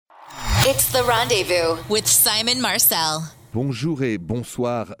It's The Rendezvous with Simon Marcel. Bonjour et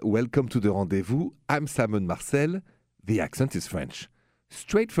bonsoir. Welcome to The Rendezvous. I'm Simon Marcel. The accent is French.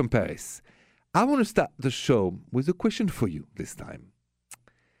 Straight from Paris. I want to start the show with a question for you this time.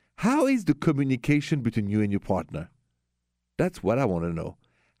 How is the communication between you and your partner? That's what I want to know.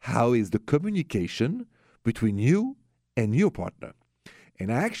 How is the communication between you and your partner?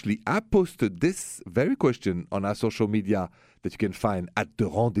 And I posted this very question on our social media that you can find at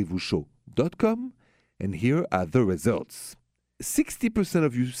therendezvousshow.com. And here are the results. 60%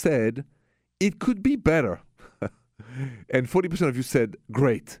 of you said it could be better. And 40% of you said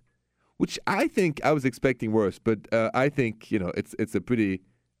great, which I think I was expecting worse. But I think, it's a pretty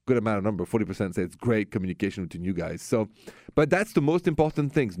good amount of number. 40% say it's great communication between you guys. But that's the most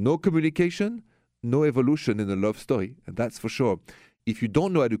important things. No communication, no evolution in a love story. And that's for sure. If you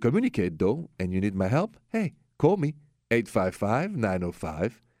don't know how to communicate, though, and you need my help, hey, call me,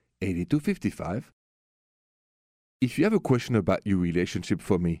 855-905-8255. If you have a question about your relationship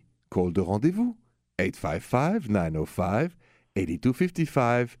for me, call the rendezvous,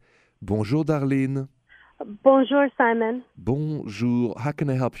 855-905-8255. Bonjour, Darlene. Bonjour, Simon. Bonjour. How can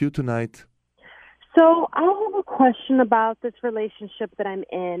I help you tonight? So I have a question about this relationship that I'm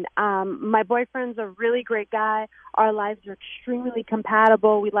in. My boyfriend's a really great guy. Our lives are extremely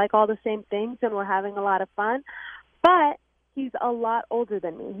compatible. We like all the same things, and we're having a lot of fun. But he's a lot older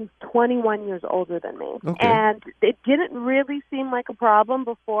than me. He's 21 years older than me. Okay. And it didn't really seem like a problem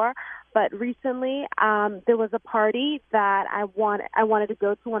before, but recently there was a party that I wanted to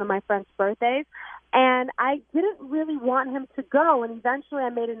go to, one of my friend's birthdays, and I didn't really want him to go, and eventually I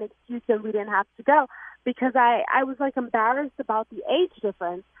made an excuse and we didn't have to go because I was like embarrassed about the age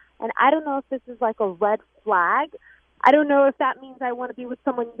difference, and I don't know if this is like a red flag. I don't know if that means I want to be with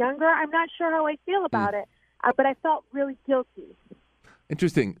someone younger. I'm not sure how I feel about it, but I felt really guilty.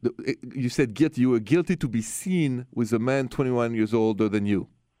 Interesting. You said guilty. You were guilty to be seen with a man 21 years older than you.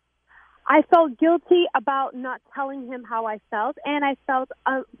 I felt guilty about not telling him how I felt, and I felt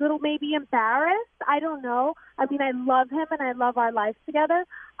a little maybe embarrassed. I don't know. I mean, I love him, and I love our life together,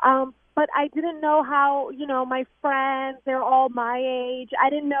 but I didn't know how, my friends, they're all my age. I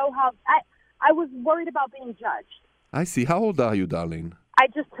didn't know how. I was worried about being judged. I see. How old are you, darling? I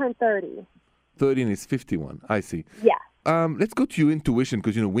just turned 30. 30 and is 51. I see. Yeah. Let's go to your intuition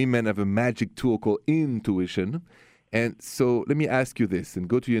because, we men have a magic tool called intuition. And so let me ask you this and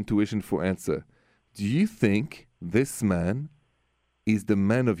go to your intuition for answer. Do you think this man is the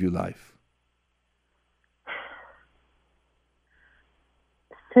man of your life?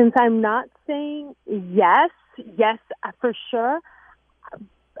 Since I'm not saying yes, for sure.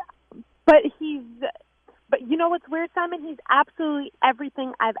 But you know what's weird, Simon? He's absolutely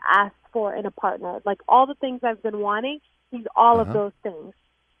everything I've asked for in a partner. Like all the things I've been wanting, he's all of those things.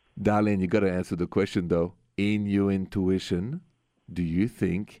 Darlene, you got to answer the question though. In your intuition, do you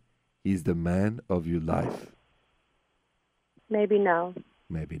think he's the man of your life? Maybe no.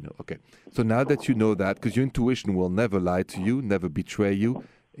 Maybe no. Okay. So now that you know that, because your intuition will never lie to you, never betray you,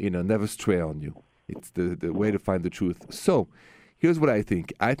 never stray on you. It's the way to find the truth. So here's what I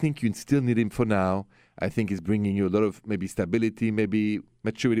think. I think you still need him for now. I think he's bringing you a lot of maybe stability, maybe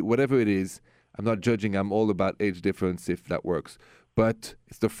maturity, whatever it is. I'm not judging. I'm all about age difference if that works. But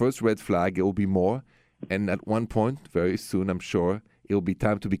it's the first red flag. It will be more. And at one point, very soon, I'm sure, it will be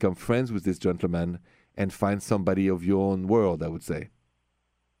time to become friends with this gentleman and find somebody of your own world, I would say.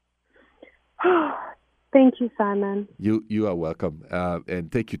 Thank you, Simon. You are welcome.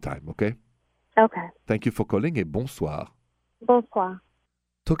 And take your time, okay? Okay. Thank you for calling et bonsoir. Bonsoir.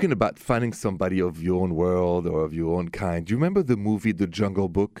 Talking about finding somebody of your own world or of your own kind, do you remember the movie The Jungle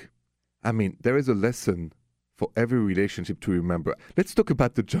Book? I mean, there is a lesson for every relationship to remember. Let's talk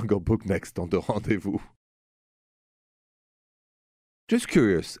about The Jungle Book next on The Rendezvous. Just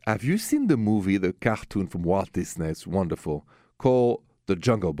curious, have you seen the movie, the cartoon from Walt Disney? It's wonderful, called The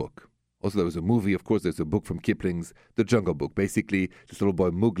Jungle Book. Also, there was a movie, of course, there's a book from Kipling's The Jungle Book. Basically, this little boy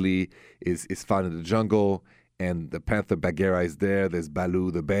Mowgli is found in the jungle, and the panther Bagheera is there. There's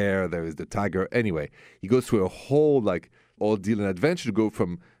Baloo the bear. There is the tiger. Anyway, he goes through a whole ordeal and adventure to go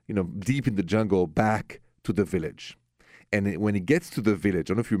from deep in the jungle back to the village. And when he gets to the village, I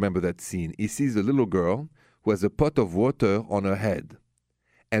don't know if you remember that scene, he sees a little girl who has a pot of water on her head.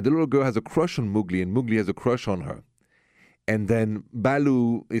 And the little girl has a crush on Mowgli, and Mowgli has a crush on her. And then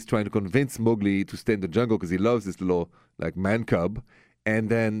Baloo is trying to convince Mowgli to stay in the jungle because he loves this little man cub. And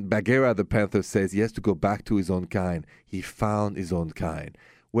then Bagheera the panther says he has to go back to his own kind. He found his own kind.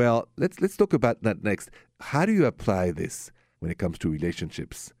 Well, let's talk about that next. How do you apply this when it comes to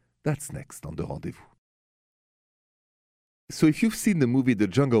relationships? That's next on The Rendezvous. So if you've seen the movie The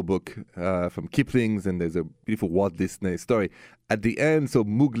Jungle Book from Kipling's, and there's a beautiful Walt Disney story, at the end, so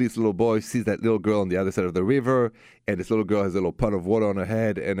Mowgli's little boy sees that little girl on the other side of the river, and this little girl has a little pot of water on her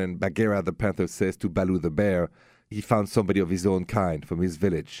head, and then Bagheera the panther says to Baloo the bear, he found somebody of his own kind from his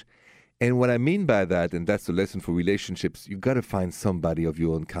village. And what I mean by that, and that's the lesson for relationships, you got to find somebody of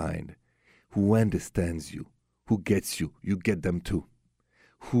your own kind who understands you, who gets you, you get them too,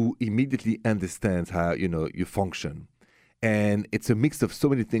 who immediately understands how, you function. And it's a mix of so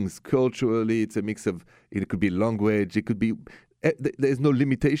many things culturally. It's a mix of, it could be language. It could be, there's no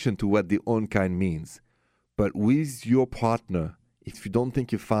limitation to what the own kind means. But with your partner, if you don't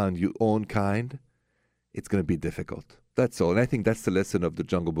think you found your own kind, it's going to be difficult. That's all. And I think that's the lesson of the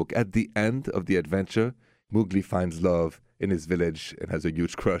Jungle Book. At the end of the adventure, Mowgli finds love in his village and has a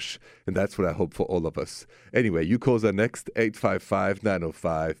huge crush. And that's what I hope for all of us. Anyway, you calls are next,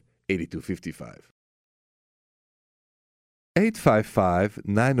 855-905-8255.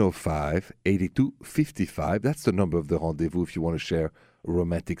 855-905-8255. That's the number of the rendezvous if you want to share a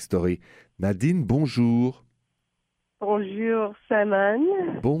romantic story. Nadine, bonjour. Bonjour,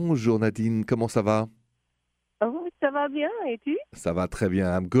 Simon. Bonjour, Nadine. Comment ça va? Oh, ça va bien, et tu? Ça va très bien.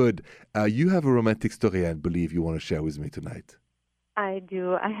 I'm good. You have a romantic story, I believe, you want to share with me tonight. I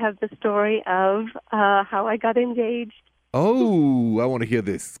do. I have the story of how I got engaged. Oh, I want to hear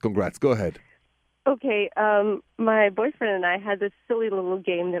this. Congrats. Go ahead. Okay, my boyfriend and I had this silly little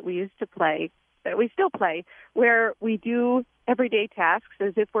game that we used to play, that we still play, where we do everyday tasks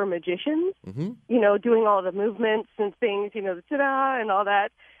as if we're magicians, doing all the movements and things, the ta-da and all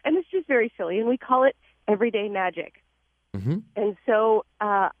that. And it's just very silly, and we call it everyday magic. Mm-hmm. And so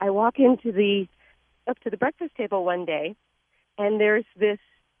I walk up to the breakfast table one day, and there's this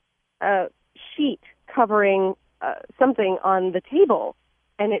sheet covering something on the table,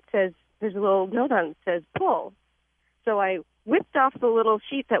 and it says, there's a little note on it that says pull. So I whipped off the little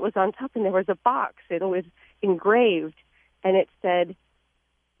sheet that was on top, and there was a box. It was engraved, and it said,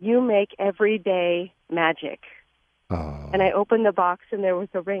 "You make everyday magic." Oh. And I opened the box, and there was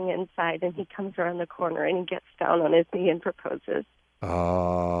a ring inside, and he comes around the corner, and he gets down on his knee and proposes.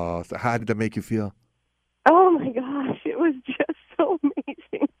 Oh, so how did that make you feel? Oh, my gosh, it was just so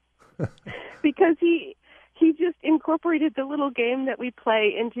amazing. Because he just incorporated the little game that we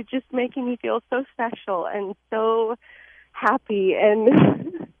play into just making me feel so special and so happy.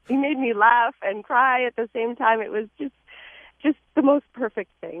 And he made me laugh and cry at the same time. It was just the most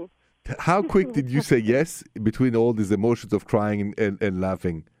perfect thing. How quick did you say yes between all these emotions of crying and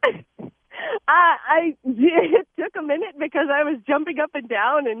laughing? It took a minute because I was jumping up and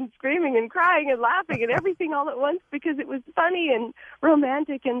down and screaming and crying and laughing and everything all at once because it was funny and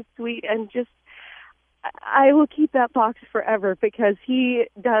romantic and sweet, and just I will keep that box forever because he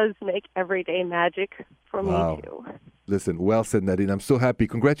does make everyday magic for me too. Listen, well said, Nadine. I'm so happy.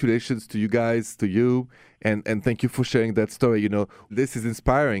 Congratulations to you guys, to you, and thank you for sharing that story. This is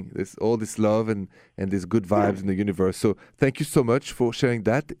inspiring. All this love and these good vibes in the universe. So thank you so much for sharing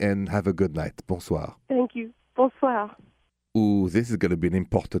that, and have a good night. Bonsoir. Thank you. Bonsoir. Ooh, this is going to be an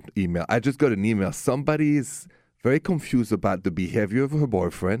important email. I just got an email. Somebody is very confused about the behavior of her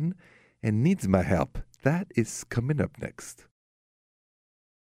boyfriend and needs my help. That is coming up next.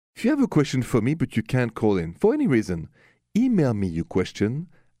 If you have a question for me but you can't call in for any reason, email me your question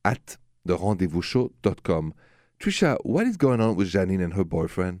at therendezvousshow.com. Trisha, what is going on with Janine and her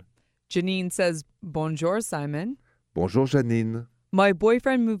boyfriend? Janine says, Bonjour, Simon. Bonjour, Janine. My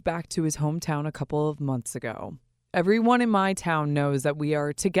boyfriend moved back to his hometown a couple of months ago. Everyone in my town knows that we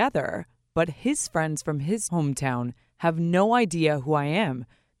are together, but his friends from his hometown have no idea who I am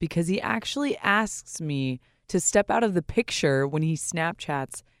because he actually asks me to step out of the picture when he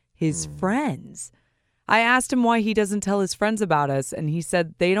Snapchats his friends. I asked him why he doesn't tell his friends about us, and he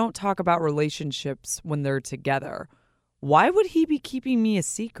said they don't talk about relationships when they're together. Why would he be keeping me a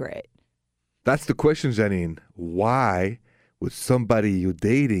secret? That's the question, Janine. Why would somebody you're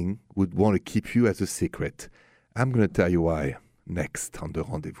dating would want to keep you as a secret? I'm going to tell you why next on The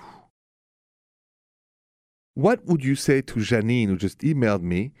Rendezvous. What would you say to Janine, who just emailed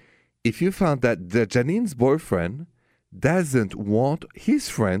me, if you found that Janine's boyfriend doesn't want his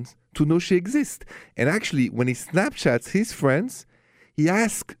friends to know she exists? And actually, when he Snapchats his friends, he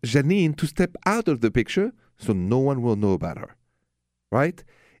asks Janine to step out of the picture so no one will know about her, right?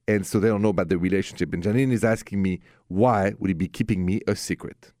 And so they don't know about the relationship. And Janine is asking me, why would he be keeping me a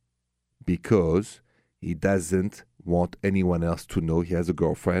secret? Because he doesn't want anyone else to know he has a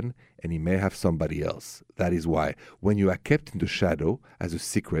girlfriend and he may have somebody else. That is why. When you are kept in the shadow as a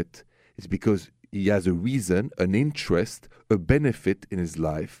secret, it's because he has a reason, an interest, a benefit in his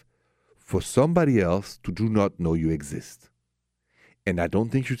life for somebody else to do not know you exist. And I don't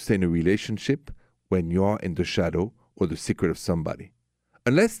think you should stay in a relationship when you're in the shadow or the secret of somebody.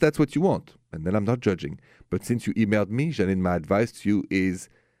 Unless that's what you want, and then I'm not judging. But since you emailed me, Janine, my advice to you is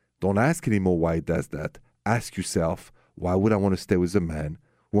don't ask anymore why he does that. Ask yourself, why would I want to stay with a man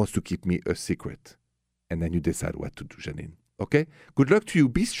who wants to keep me a secret? And then you decide what to do, Janine. Okay? Good luck to you.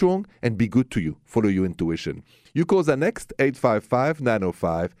 Be strong and be good to you. Follow your intuition. You calls are next,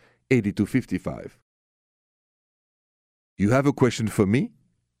 855-905-8255. You have a question for me?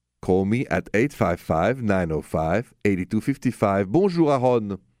 Call me at 855-905-8255. Bonjour,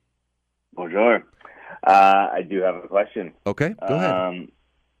 Aaron. Bonjour. I do have a question. Okay, go ahead.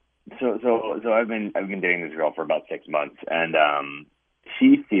 So I've been dating this girl for about 6 months, and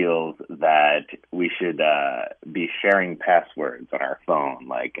she feels that we should be sharing passwords on our phone.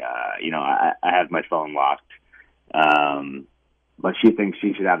 Like, I have my phone locked, but she thinks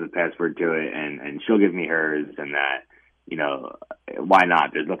she should have the password to it, and she'll give me hers, and that, why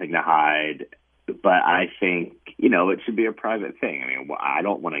not? There's nothing to hide. But I think, it should be a private thing. I mean, I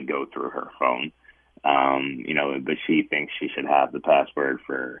don't want to go through her phone, but she thinks she should have the password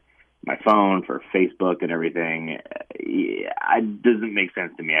for my phone, for Facebook and everything. It doesn't make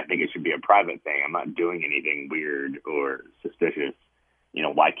sense to me. I think it should be a private thing. I'm not doing anything weird or suspicious.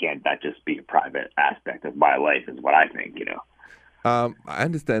 Why can't that just be a private aspect of my life is what I think, I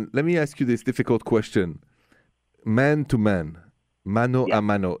understand. Let me ask you this difficult question. Man to man, mano a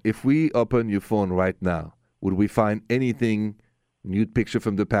mano. If we open your phone right now, would we find anything, nude picture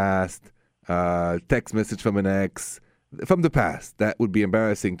from the past, text message from an ex, from the past, that would be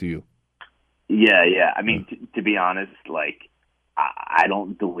embarrassing to you? Yeah. I mean, to be honest, like, I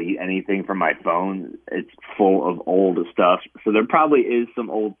don't delete anything from my phone. It's full of old stuff. So there probably is some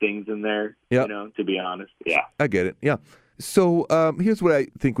old things in there, to be honest. Yeah. I get it. Yeah. So here's what I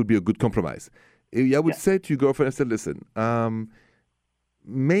think would be a good compromise. I would say to your girlfriend, I said, listen,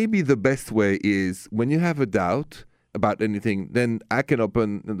 maybe the best way is when you have a doubt about anything, then I can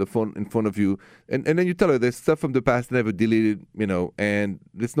open the phone in front of you, and then you tell her there's stuff from the past never deleted, and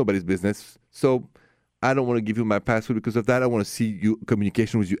it's nobody's business. So I don't want to give you my password because of that. I don't want to see you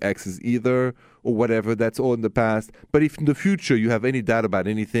communication with your exes either, or whatever. That's all in the past. But if in the future you have any doubt about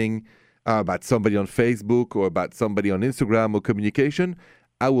anything, about somebody on Facebook or about somebody on Instagram or communication,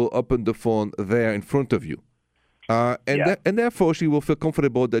 I will open the phone there in front of you. And therefore, she will feel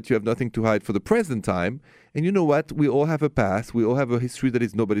comfortable that you have nothing to hide for the present time. And you know what? We all have a past. We all have a history that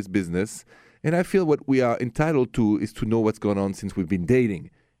is nobody's business. And I feel what we are entitled to is to know what's going on since we've been dating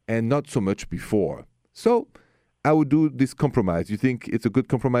and not so much before. So I would do this compromise. You think it's a good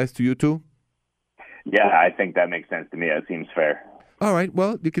compromise to you too? Yeah, I think that makes sense to me. It seems fair. All right.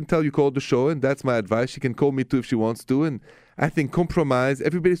 Well, you can tell you called the show, and that's my advice. She can call me too if she wants to. And I think compromise,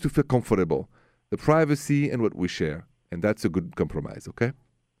 everybody's to feel comfortable. The privacy and what we share. And that's a good compromise, okay?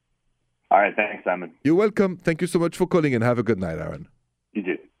 All right. Thanks, Simon. You're welcome. Thank you so much for calling, and have a good night, Aaron. You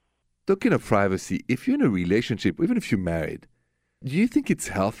too. Talking of privacy, if you're in a relationship, even if you're married, do you think it's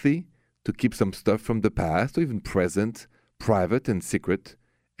healthy to keep some stuff from the past or even present, private and secret,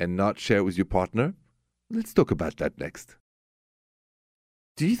 and not share with your partner? Let's talk about that next.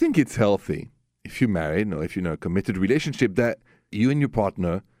 Do you think it's healthy, if you're married or if you're in a committed relationship, that you and your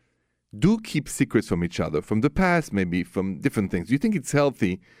partner do keep secrets from each other, from the past, maybe from different things? Do you think it's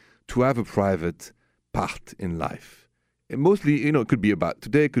healthy to have a private part in life? And mostly, it could be about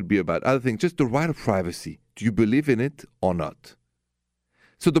today, it could be about other things, just the right of privacy. Do you believe in it or not?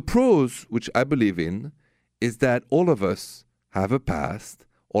 So the pros, which I believe in, is that all of us have a past,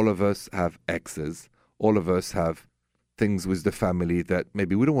 all of us have exes, all of us have things with the family that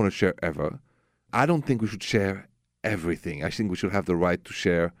maybe we don't want to share ever. I don't think we should share everything. I think we should have the right to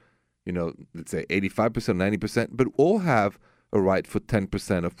share, let's say 85%, 90%, but all have a right for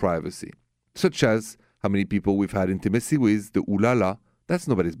 10% of privacy, such as how many people we've had intimacy with, the ooh la la. That's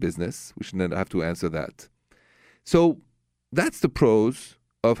nobody's business. We shouldn't have to answer that. So that's the pros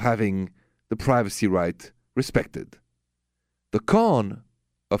of having the privacy right respected. The con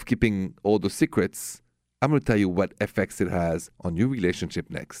of keeping all the secrets, I'm going to tell you what effects it has on your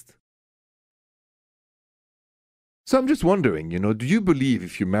relationship next. So I'm just wondering, do you believe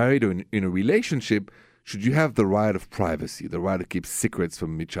if you're married or in a relationship, should you have the right of privacy, the right to keep secrets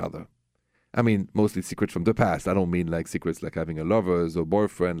from each other? I mean, mostly secrets from the past. I don't mean like secrets like having a lovers or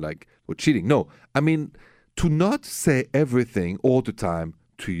boyfriend, like or cheating. No, I mean to not say everything all the time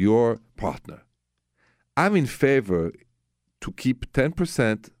to your partner. I'm in favor to keep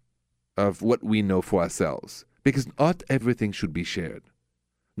 10% of what we know for ourselves, because not everything should be shared.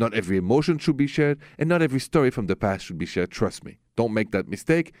 Not every emotion should be shared, and not every story from the past should be shared. Trust me. Don't make that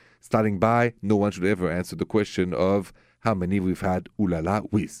mistake. Starting by, no one should ever answer the question of how many we've had ooh la la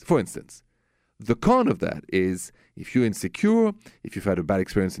with. For instance, the con of that is if you're insecure, if you've had a bad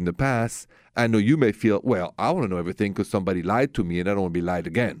experience in the past, I know you may feel, well, I want to know everything because somebody lied to me and I don't want to be lied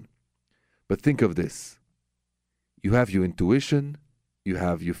again. But think of this. You have your intuition, you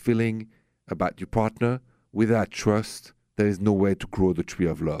have your feeling about your partner. Without trust, there is no way to grow the tree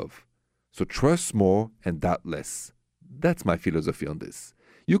of love. So trust more and doubt less. That's my philosophy on this.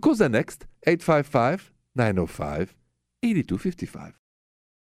 You call the next, 855-905-8255.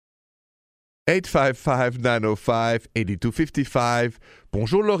 855-905-8255.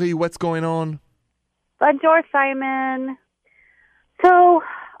 Bonjour, Laurie. What's going on? Bonjour, Simon. So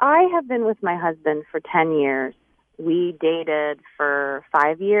I have been with my husband for 10 years. We dated for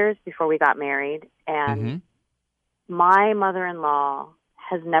 5 years before we got married, and my mother-in-law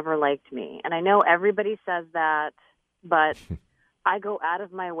has never liked me. And I know everybody says that, but I go out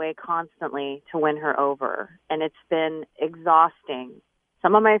of my way constantly to win her over, and it's been exhausting.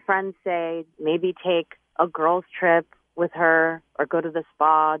 Some of my friends say maybe take a girls' trip with her or go to the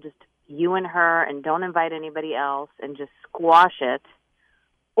spa, just you and her, and don't invite anybody else and just squash it.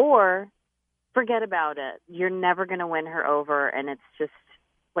 Or forget about it. You're never going to win her over, and it's just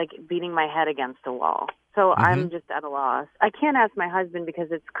like beating my head against a wall. So I'm just at a loss. I can't ask my husband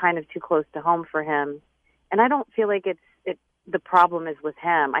because it's kind of too close to home for him, and I don't feel like the problem is with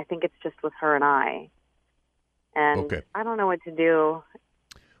him. I think it's just with her and I. And I don't know what to do.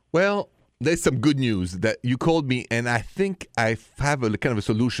 Well, there's some good news that you called me, and I think I have a kind of a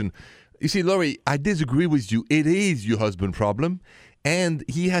solution. You see, Laurie, I disagree with you. It is your husband's problem, and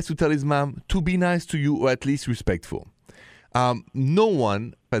he has to tell his mom to be nice to you or at least respectful. No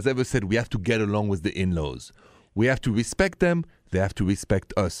one has ever said we have to get along with the in-laws. We have to respect them. They have to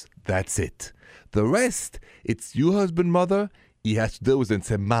respect us. That's it. The rest, it's your husband, mother. He has to deal with it and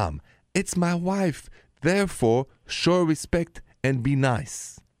say, Mom, it's my wife. Therefore, show respect and be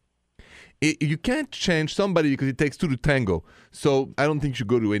nice. You can't change somebody because it takes two to tango. So I don't think you should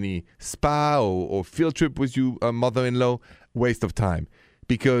go to any spa or field trip with your mother-in-law. Waste of time.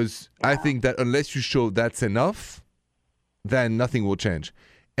 Because I think that unless you show that's enough, then nothing will change.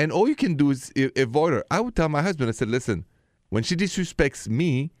 And all you can do is avoid her. I would tell my husband, I said, listen, when she disrespects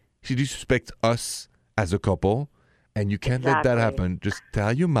me, she disrespects us as a couple, and you can't let that happen. Just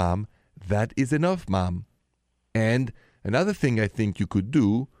tell your mom, that is enough, Mom. And another thing I think you could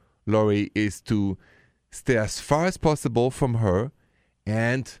do, Laurie, is to stay as far as possible from her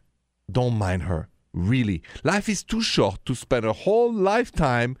and don't mind her. Really. Life is too short to spend a whole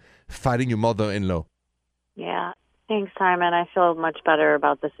lifetime fighting your mother-in-law. Yeah. Thanks, Simon. I feel much better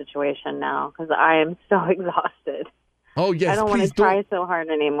about the situation now because I am so exhausted. Oh, yes. I don't want to try so hard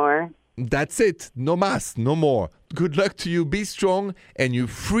anymore. That's it. No mas, no more. Good luck to you. Be strong, and you're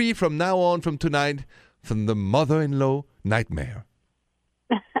free from now on, from tonight, from the mother-in-law nightmare.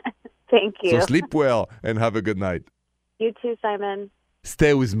 Thank you. So sleep well and have a good night. You too, Simon.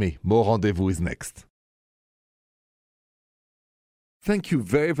 Stay with me. More Rendezvous is next. Thank you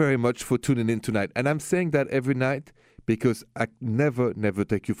very, very much for tuning in tonight. And I'm saying that every night because I never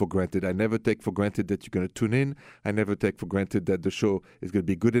take you for granted. I never take for granted that you're going to tune in. I never take for granted that the show is going to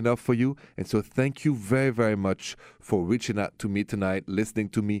be good enough for you. And so thank you very, very much for reaching out to me tonight, listening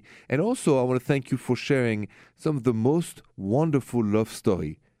to me. And also I want to thank you for sharing some of the most wonderful love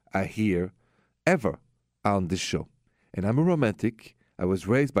story I hear ever on this show. And I'm a romantic. I was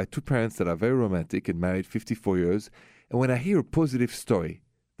raised by two parents that are very romantic and married 54 years. And when I hear a positive story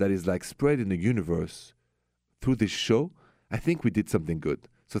that is like spread in the universe through this show, I think we did something good.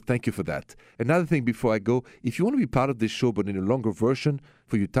 So thank you for that. Another thing before I go, if you want to be part of this show but in a longer version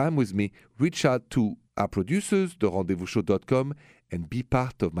for your time with me, reach out to our producers, therendezvousshow.com, and be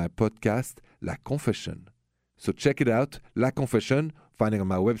part of my podcast, La Confession. So check it out, La Confession, finding on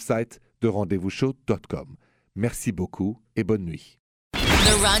my website, therendezvousshow.com. Merci beaucoup et bonne nuit.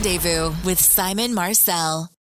 The Rendezvous with Simon Marcel.